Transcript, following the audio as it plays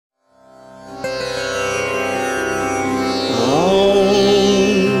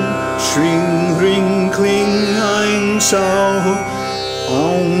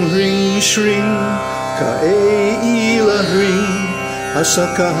shring, kae ila ring,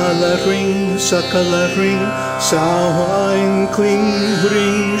 asakahala ring, sakala ring, sawain kling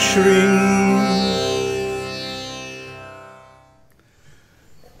ring shring.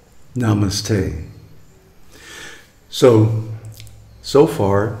 Namaste. So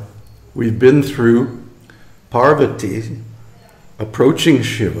far, we've been through Pārvatī approaching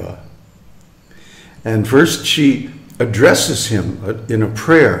Shiva. And first she addresses him in a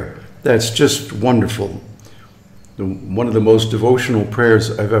prayer that's just wonderful. One of the most devotional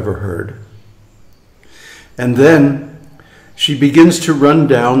prayers I've ever heard. And then she begins to run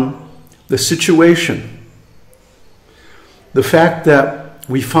down the situation. The fact that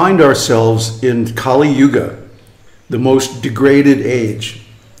we find ourselves in Kali Yuga, the most degraded age.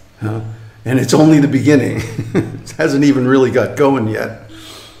 And it's only the beginning. It hasn't even really got going yet.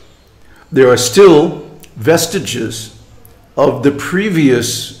 There are still vestiges of the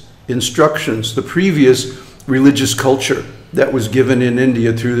previous instructions, the previous religious culture that was given in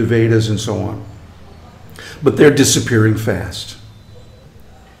India through the Vedas and so on. But they're disappearing fast.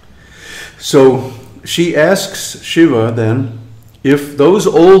 So she asks Shiva then, if those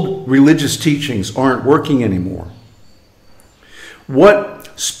old religious teachings aren't working anymore, what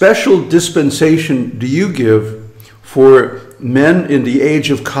special dispensation do you give for men in the age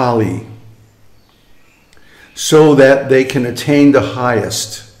of Kali so that they can attain the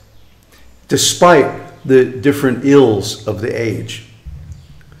highest, despite the different ills of the age?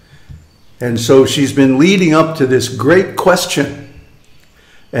 And so she's been leading up to this great question,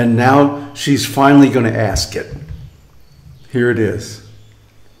 and now she's finally going to ask it. Here it is.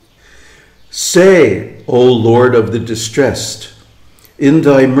 Say, O Lord of the distressed, in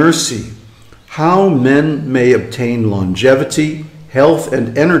thy mercy, how men may obtain longevity, health,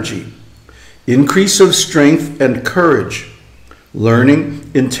 and energy, increase of strength and courage, learning,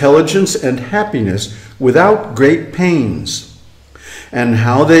 intelligence, and happiness without great pains, and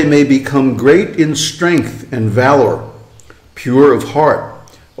how they may become great in strength and valor, pure of heart,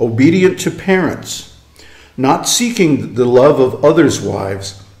 obedient to parents, not seeking the love of others'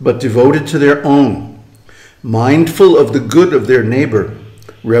 wives, but devoted to their own, mindful of the good of their neighbor,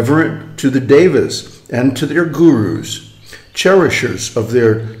 reverent to the Devas and to their gurus, cherishers of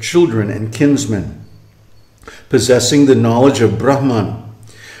their children and kinsmen, possessing the knowledge of Brahman,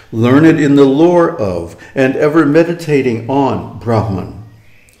 learned in the lore of and ever meditating on Brahman.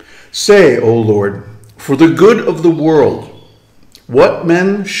 Say, O Lord, for the good of the world, what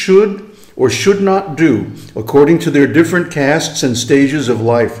men should or should not do according to their different castes and stages of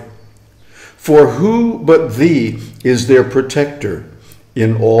life. For who but thee is their protector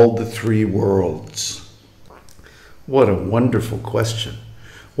in all the three worlds? What a wonderful question.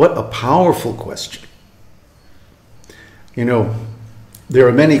 What a powerful question. You know, there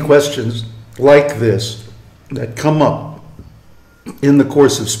are many questions like this that come up in the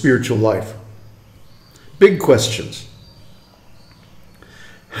course of spiritual life. Big questions.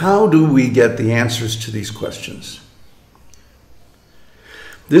 How do we get the answers to these questions?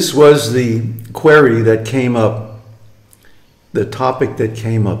 This was the query that came up, the topic that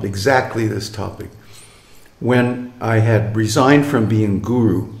came up, exactly this topic, when I had resigned from being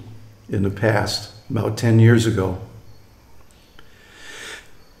guru in the past, about 10 years ago.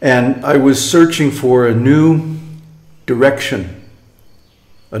 And I was searching for a new direction,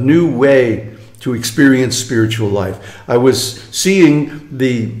 a new way to experience spiritual life. I was seeing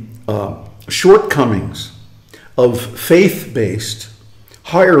the shortcomings of faith-based,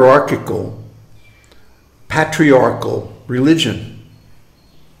 hierarchical, patriarchal religion.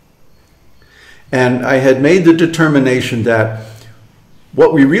 And I had made the determination that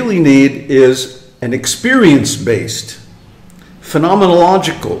what we really need is an experience-based,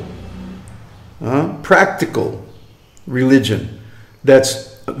 phenomenological, practical religion that's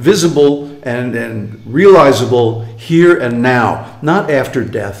visible and realizable here and now, not after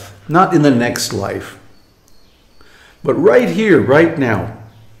death, not in the next life, but right here, right now.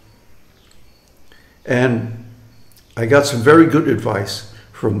 And I got some very good advice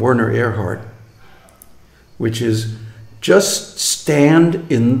from Werner Erhard, which is just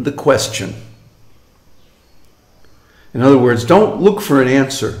stand in the question. In other words, don't look for an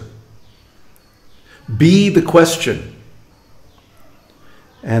answer. Be the question,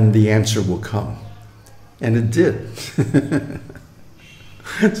 and the answer will come. And it did.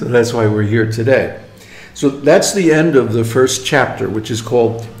 So that's why we're here today. So that's the end of the first chapter, which is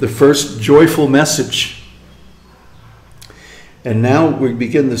called The First Joyful Message. And now we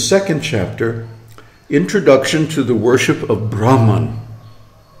begin the second chapter, Introduction to the Worship of Brahman.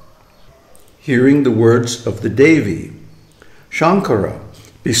 Hearing the words of the Devi, Shankara,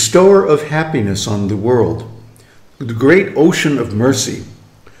 bestower of happiness on the world, the great ocean of mercy,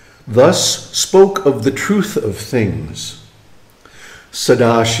 thus spoke of the truth of things.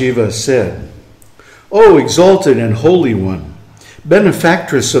 Sadashiva said, O exalted and holy one,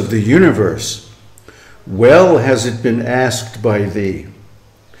 benefactress of the universe, well has it been asked by thee.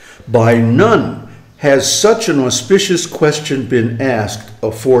 By none has such an auspicious question been asked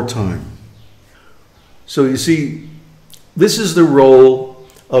aforetime. So you see, this is the role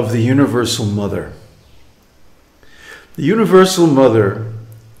of the Universal Mother. The Universal Mother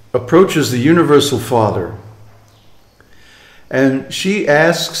approaches the Universal Father, and she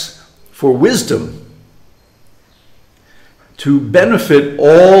asks for wisdom to benefit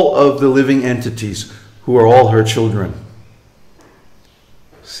all of the living entities who are all her children.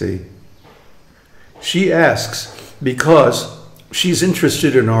 See, she asks because she's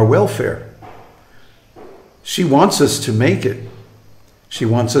interested in our welfare. She wants us to make it. She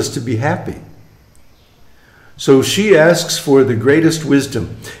wants us to be happy. So she asks for the greatest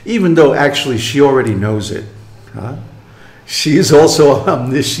wisdom, even though actually she already knows it. She is also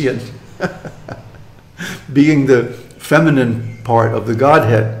omniscient, being the feminine part of the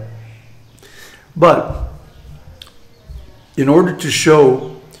Godhead. But in order to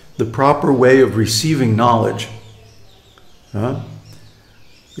show the proper way of receiving knowledge,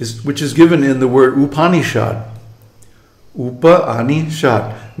 which is given in the word Upanishad.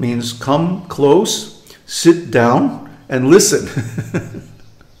 Upanishad means come close, sit down, and listen.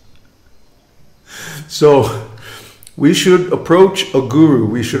 So we should approach a guru,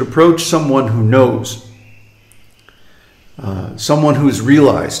 we should approach someone who knows, someone who's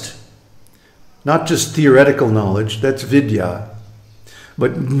realized, not just theoretical knowledge, that's vidya,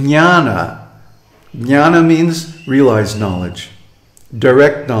 but jnana. Jnana means realized knowledge,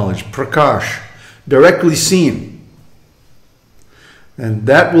 direct knowledge, prakash, directly seen. And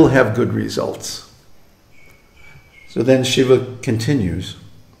that will have good results. So then Shiva continues.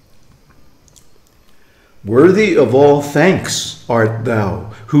 Worthy of all thanks art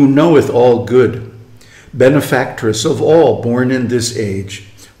thou, who knoweth all good, benefactress of all born in this age.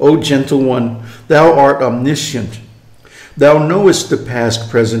 O gentle one, thou art omniscient. Thou knowest the past,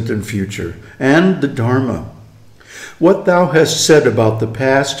 present, and future, and the Dharma. What thou hast said about the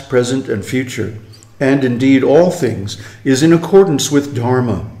past, present, and future, and indeed all things, is in accordance with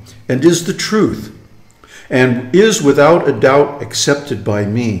Dharma, and is the truth, and is without a doubt accepted by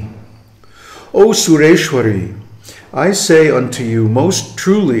me. O Sureshwari, I say unto you most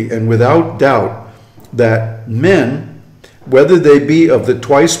truly and without doubt that men, whether they be of the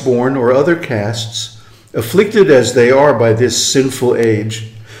twice-born or other castes, afflicted as they are by this sinful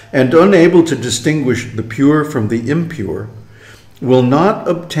age, and unable to distinguish the pure from the impure, will not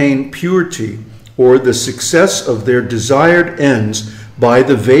obtain purity or the success of their desired ends by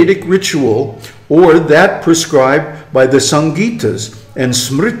the Vedic ritual or that prescribed by the Samhitas and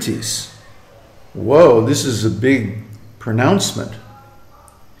Smritis. Whoa, this is a big pronouncement.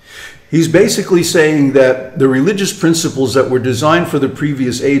 He's basically saying that the religious principles that were designed for the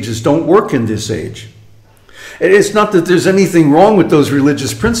previous ages don't work in this age. It's not that there's anything wrong with those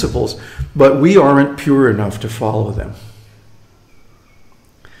religious principles, but we aren't pure enough to follow them.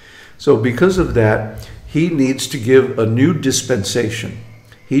 So because of that, he needs to give a new dispensation.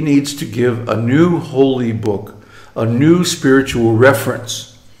 He needs to give a new holy book, a new spiritual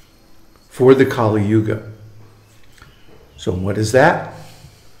reference for the Kali Yuga. So what is that?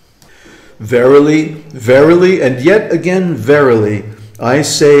 Verily, verily, and yet again verily, I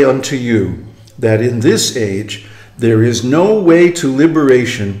say unto you, that in this age there is no way to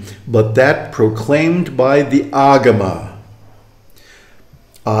liberation but that proclaimed by the Agama.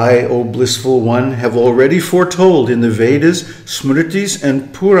 I, O blissful one, have already foretold in the Vedas, Smritis,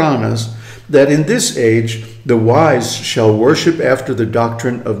 and Puranas that in this age the wise shall worship after the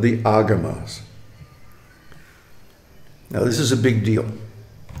doctrine of the Agamas. Now this is a big deal.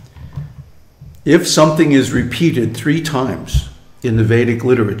 If something is repeated 3 times in the Vedic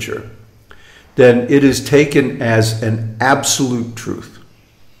literature, then it is taken as an absolute truth,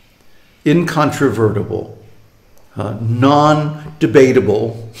 incontrovertible,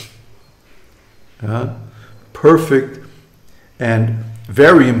 non-debatable, perfect, and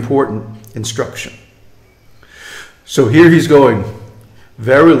very important instruction. So here he's going,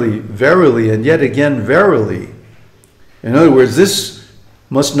 verily, verily, and yet again verily. In other words, this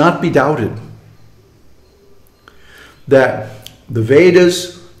must not be doubted, that the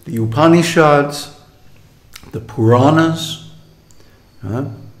Vedas, the Upanishads, the Puranas,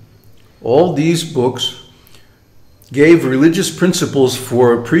 all these books gave religious principles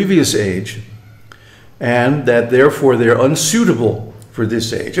for a previous age, and that therefore they're unsuitable for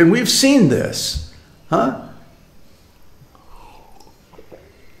this age. And we've seen this,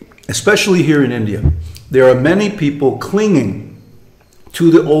 especially here in India. There are many people clinging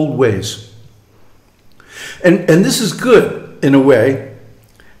to the old ways. And this is good in a way,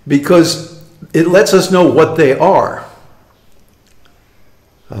 because it lets us know what they are.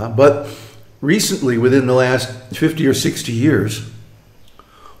 But recently, within the last 50 or 60 years,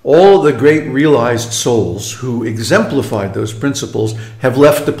 all the great realized souls who exemplified those principles have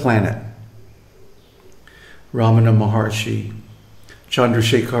left the planet. Ramana Maharshi,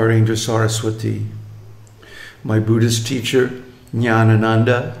 Chandrasekharendra Saraswati, my Buddhist teacher,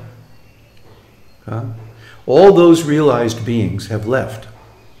 Jnanananda. All those realized beings have left.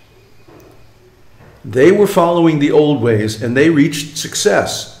 They were following the old ways and they reached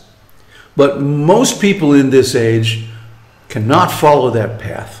success. But most people in this age cannot follow that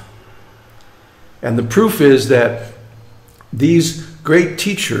path. And the proof is that these great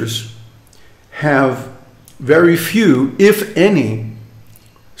teachers have very few, if any,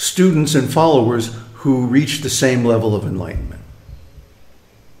 students and followers who reach the same level of enlightenment.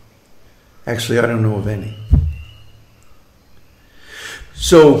 Actually, I don't know of any.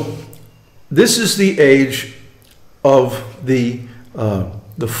 So this is the age of the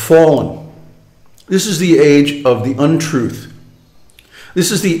fallen. This is the age of the untruth.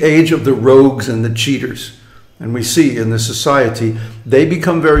 This is the age of the rogues and the cheaters. And we see in the society, they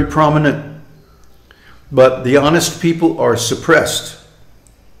become very prominent. But the honest people are suppressed.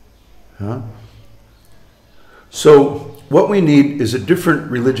 So what we need is a different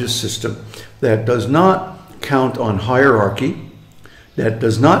religious system that does not count on hierarchy, that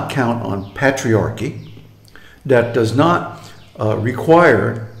does not count on patriarchy, that does not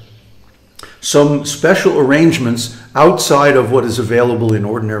require some special arrangements outside of what is available in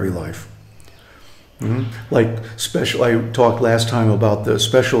ordinary life. Like I talked last time about the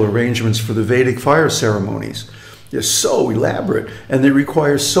special arrangements for the Vedic fire ceremonies. They're so elaborate and they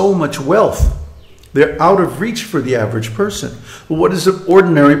require so much wealth. They're out of reach for the average person. Well, what is an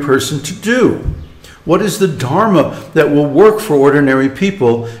ordinary person to do? What is the Dharma that will work for ordinary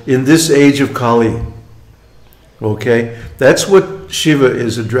people in this age of Kali? Okay, that's what Shiva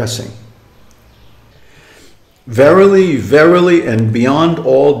is addressing. Verily, verily, and beyond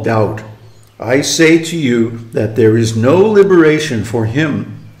all doubt, I say to you that there is no liberation for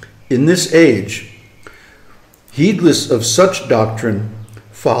him in this age. Heedless of such doctrine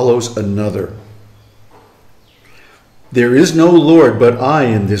follows another. There is no Lord but I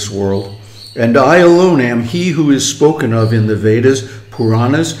in this world, and I alone am he who is spoken of in the Vedas,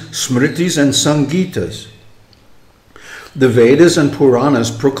 Puranas, Smritis, and Samhitas. The Vedas and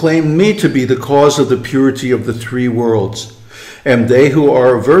Puranas proclaim me to be the cause of the purity of the three worlds, and they who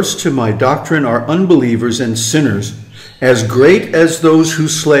are averse to my doctrine are unbelievers and sinners, as great as those who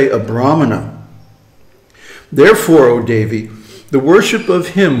slay a Brahmana. Therefore, O Devi, the worship of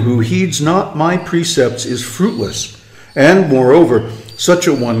him who heeds not my precepts is fruitless, and moreover, such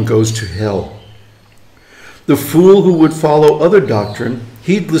a one goes to hell. The fool who would follow other doctrine,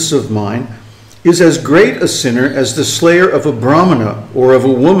 heedless of mine, is as great a sinner as the slayer of a Brahmana or of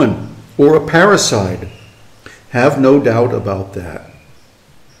a woman or a parricide. Have no doubt about that.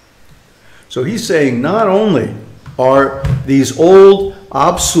 So he's saying not only are these old,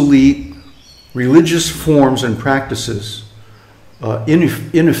 obsolete religious forms and practices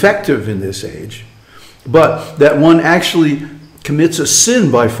ineffective in this age, but that one actually commits a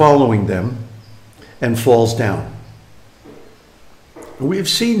sin by following them and falls down. We've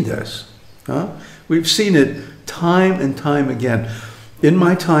seen this. We've seen it time and time again. In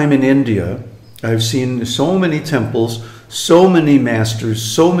my time in India, I've seen so many temples, so many masters,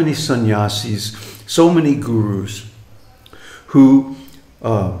 so many sannyasis, so many gurus who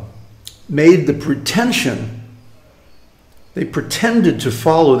made the pretension, they pretended to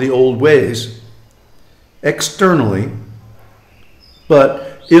follow the old ways externally,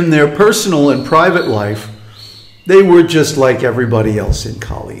 but in their personal and private life, they were just like everybody else in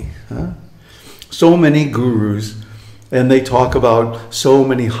Kali. So many gurus, and they talk about so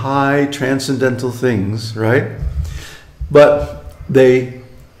many high transcendental things, right? But they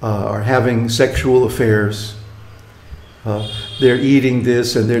are having sexual affairs. They're eating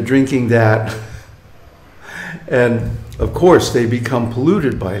this and they're drinking that. And of course, they become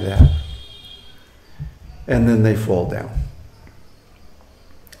polluted by that. And then they fall down.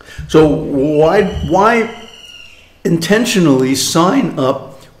 So why intentionally sign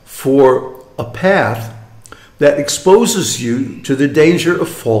up for a path that exposes you to the danger of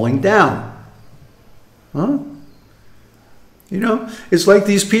falling down? You know, it's like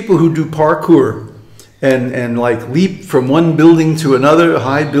these people who do parkour and like leap from one building to another, a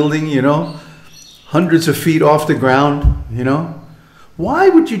high building, you know, hundreds of feet off the ground, you know. Why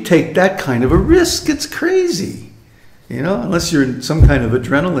would you take that kind of a risk? It's crazy, you know, unless you're some kind of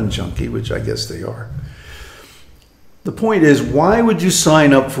adrenaline junkie, which I guess they are. The point is, why would you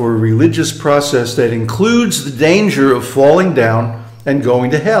sign up for a religious process that includes the danger of falling down and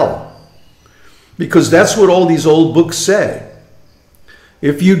going to hell? Because that's what all these old books say.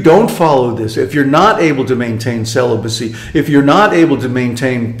 If you don't follow this, if you're not able to maintain celibacy, if you're not able to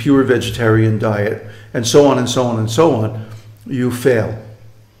maintain pure vegetarian diet, and so on and so on and so on, you fail.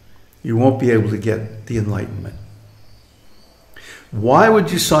 You won't be able to get the enlightenment. Why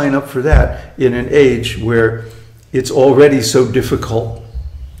would you sign up for that in an age where it's already so difficult?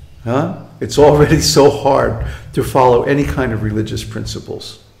 Huh? It's already so hard to follow any kind of religious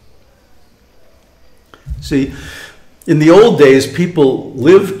principles. See, in the old days, people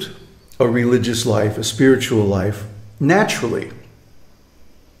lived a religious life, a spiritual life, naturally.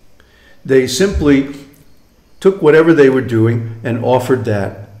 They simply took whatever they were doing and offered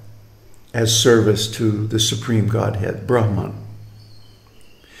that as service to the Supreme Godhead, Brahman.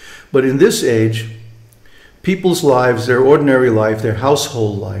 But in this age, people's lives, their ordinary life, their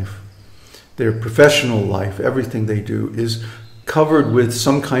household life, their professional life, everything they do is covered with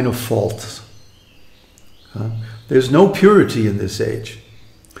some kind of fault. There's no purity in this age.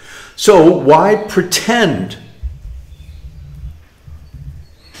 So why pretend?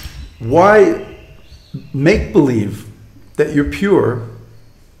 Why make believe that you're pure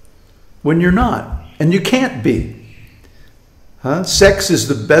when you're not? And you can't be. Sex is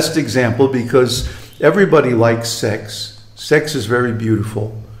the best example because everybody likes sex. Sex is very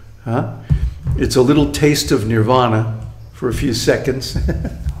beautiful. It's a little taste of nirvana for a few seconds.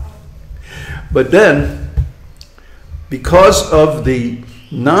 But then, because of the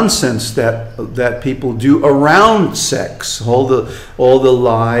nonsense that people do around sex, all the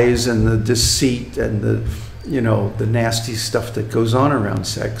lies and the deceit and the nasty stuff that goes on around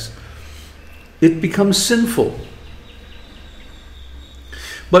sex, it becomes sinful.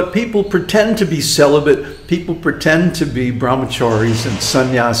 But people pretend to be celibate, people pretend to be brahmacharis and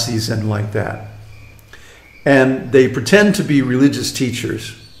sannyasis and like that. And they pretend to be religious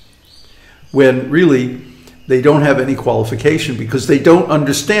teachers when really they don't have any qualification because they don't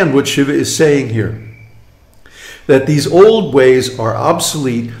understand what Shiva is saying here. That these old ways are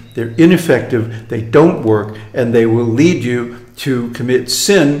obsolete, they're ineffective, they don't work, and they will lead you to commit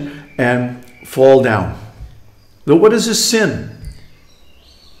sin and fall down. Now, what is a sin?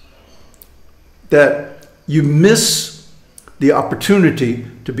 That you miss the opportunity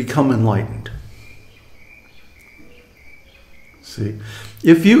to become enlightened. See,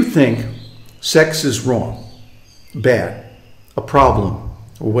 if you think sex is wrong, bad, a problem,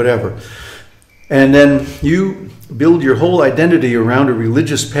 or whatever, and then you build your whole identity around a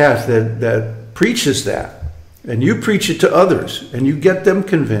religious path that preaches that, and you preach it to others, and you get them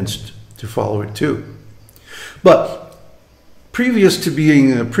convinced to follow it too. But previous to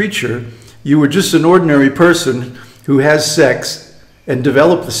being a preacher, you were just an ordinary person who has sex and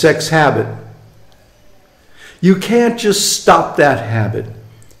developed the sex habit. You can't just stop that habit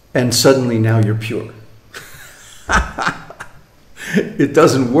and suddenly now you're pure. It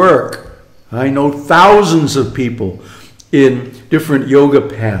doesn't work. I know thousands of people in different yoga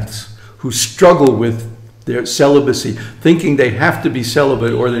paths who struggle with their celibacy, thinking they have to be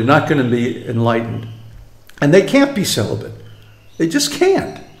celibate or they're not going to be enlightened. And they can't be celibate. They just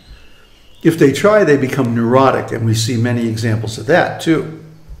can't. If they try, they become neurotic, and we see many examples of that too.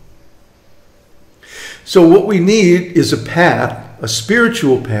 So what we need is a path, a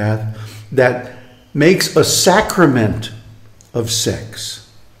spiritual path, that makes a sacrament of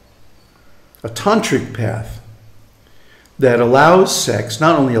sex. A tantric path that allows sex,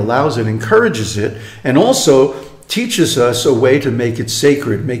 not only allows it, encourages it, and also teaches us a way to make it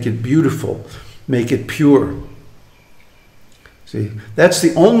sacred, make it beautiful, make it pure. See, that's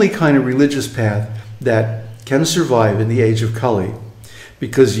the only kind of religious path that can survive in the age of Kali,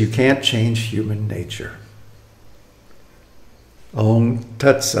 because you can't change human nature. Om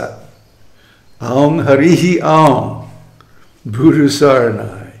Tat Sat. Om Harihi Om. Bhuru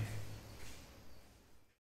Sarana.